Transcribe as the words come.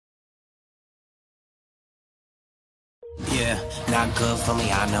Yeah, not good for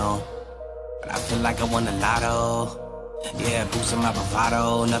me, I know. But I feel like I won the lotto. Yeah, boosting my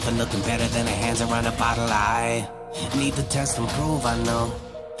bravado. Nothing looking better than the hands around a bottle. I need to test and prove, I know.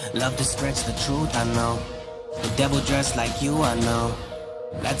 Love to stretch the truth, I know. The devil dressed like you, I know.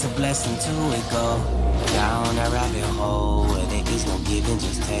 That's a blessing too, it go down a rabbit hole where there is no giving,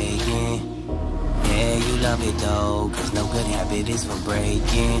 just taking. Yeah, you love it though, cause no good habit is for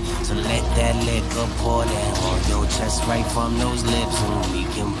breaking. So let that liquor pour down on your chest right from those lips. And we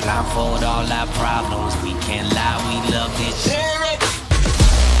can blindfold all our problems. We can't lie, we love this shit.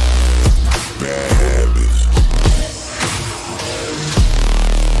 Bad habits.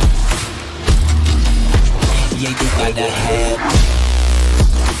 Yeah, you gotta have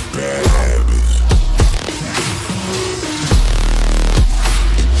bad habits.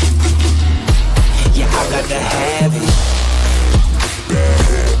 Yeah, I gotta have it. Bad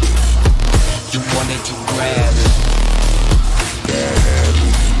habits. You want it, you grab it. Bad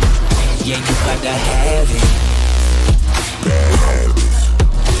habits. Yeah, you gotta have it. Bad habits.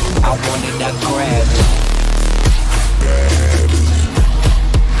 I want it, I grab it. Bad habits.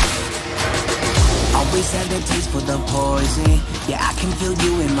 Always have a taste for the poison. Yeah, I can feel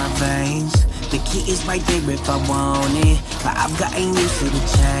you in my veins. The key is right there if I want it. But I've gotten used to the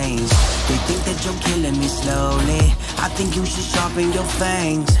change. They think that you're killing me slowly. I think you should sharpen your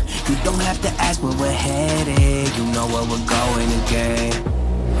fangs. You don't have to ask where we're headed. You know where we're going again.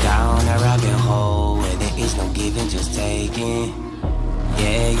 Down a rabbit hole where there is no giving, just taking.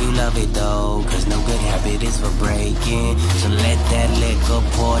 Yeah, you love it though, cause no good habit is for breaking. So let that liquor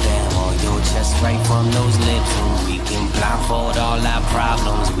pour down on your chest right from those lips. And we can blindfold all our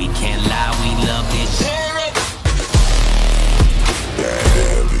problems. We can't lie, we love this shit. Bad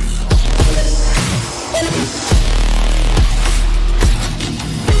habits.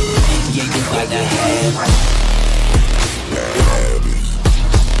 Yeah, you gotta have